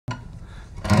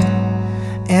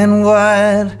And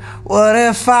what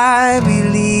if I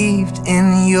believed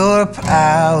in your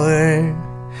power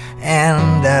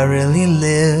and I really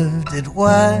lived it?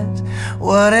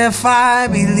 What if I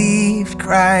believed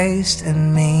Christ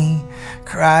in me,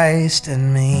 Christ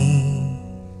in me?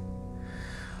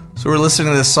 So we're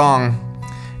listening to this song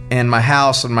in my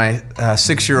house, and my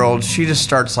 6-year-old, she just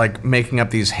starts like making up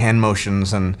these hand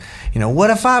motions and, what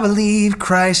if I believed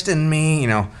Christ in me,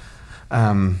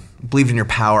 believed in your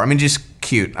power. I mean, just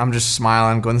cute. I'm just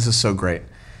smiling, going, this is so great.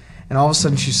 And all of a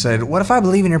sudden she said, what if I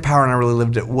believe in your power and I really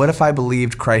lived it? What if I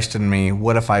believed Christ in me?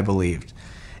 What if I believed?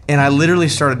 And I literally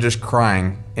started just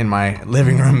crying in my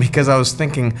living room because I was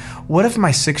thinking, what if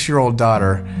my 6-year-old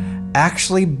daughter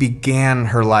actually began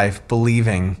her life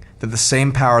believing that the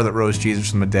same power that rose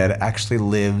Jesus from the dead actually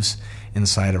lives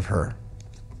inside of her?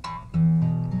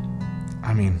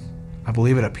 I mean, I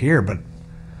believe it up here, but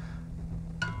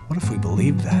what if we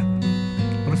believed that?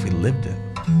 What if we lived it?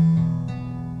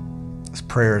 This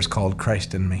prayer is called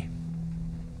Christ in Me.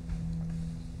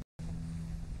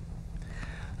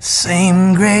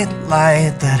 Same great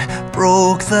light that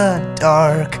broke the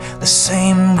dark, the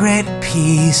same great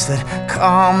peace that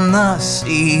calmed the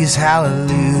seas,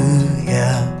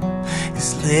 hallelujah,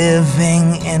 is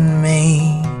living in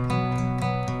me.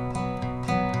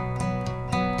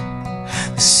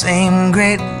 The same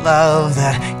great love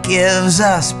that gives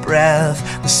us breath,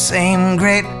 the same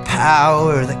great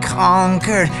power that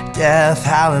conquered death,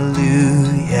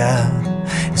 hallelujah,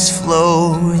 is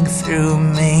flowing through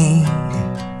me.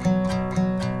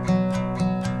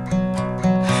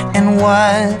 And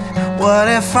what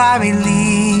if I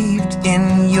believed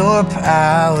in your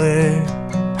power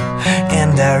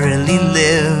and I really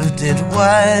lived it?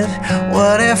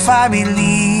 What if I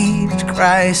believed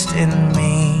Christ in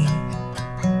me?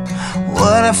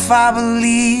 What if I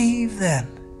believed that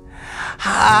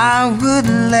I would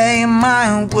lay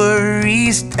my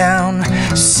worries down,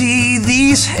 see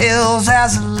these hills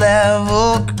as a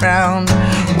level ground?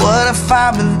 What if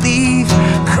I believed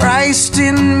Christ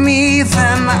in me?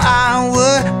 Then I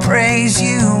would praise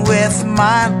you with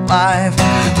my life,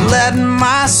 let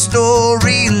my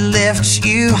story lift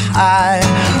you high.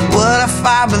 What if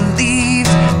I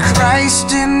believed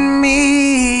Christ in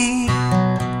me?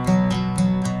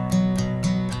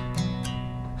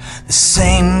 The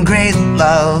same great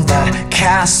love that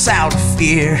casts out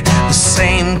fear, the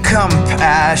same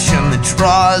compassion that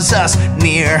draws us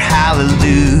near,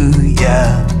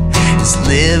 hallelujah, is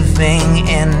living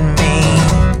in me.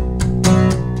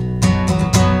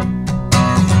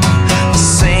 The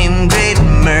same great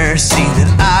mercy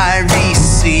that I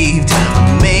received,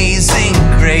 amazing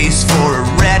grace for a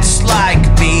wretch like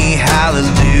me,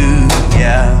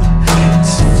 hallelujah,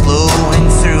 it's flowing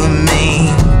through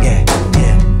me.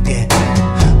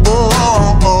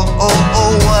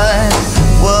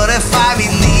 What if I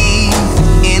believe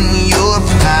in your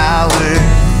power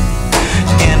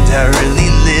and I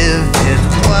really lived it?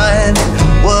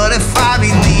 What if I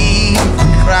believe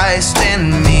Christ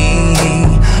in me?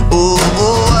 Oh,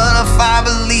 what if I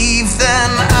believe? Then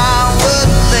I would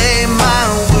lay my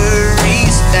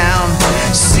worries down,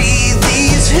 see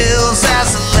these hills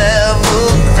as a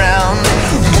level ground.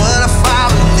 What if I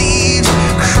believe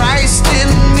Christ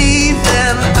in me?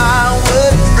 Then I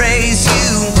would praise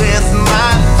you with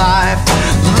my life,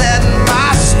 let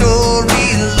my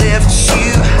story lift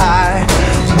you high.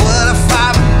 What if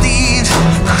I believed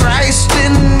Christ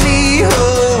in me?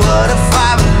 Oh, what if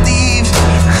I believed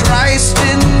Christ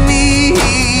in me?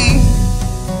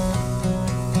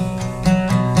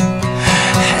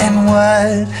 And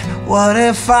what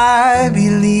if I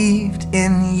believed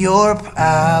in your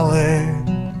power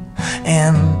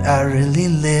and I really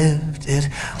lived it?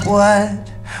 What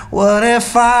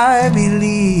if I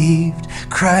believed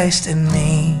Christ in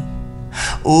me?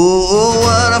 Oh,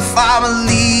 what if I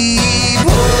believed?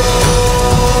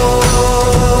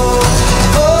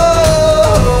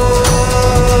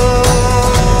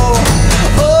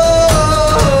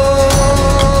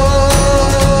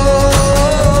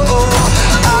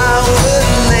 I would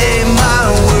lay my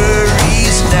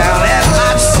worries down and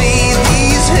I'd see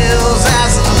these hills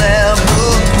as a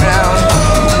level ground.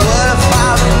 What if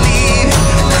I believed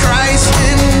Christ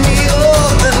in me? Oh,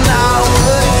 then I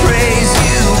would praise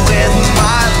you with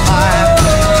my life,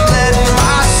 let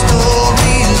my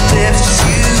story lift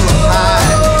you high.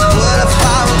 What if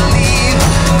I believed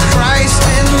Christ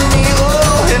in me?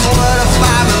 Oh, and what if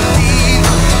I believed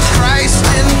Christ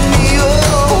in me?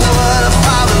 Oh, what if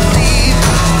I believed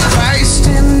Christ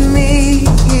in me?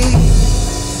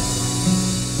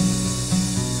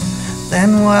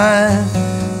 Then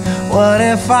what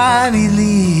if I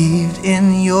believed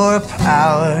in your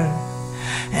power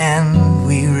and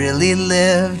we really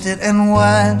lived it? And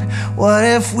what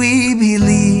if we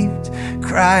believed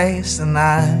Christ in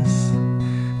us,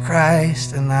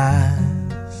 Christ in us?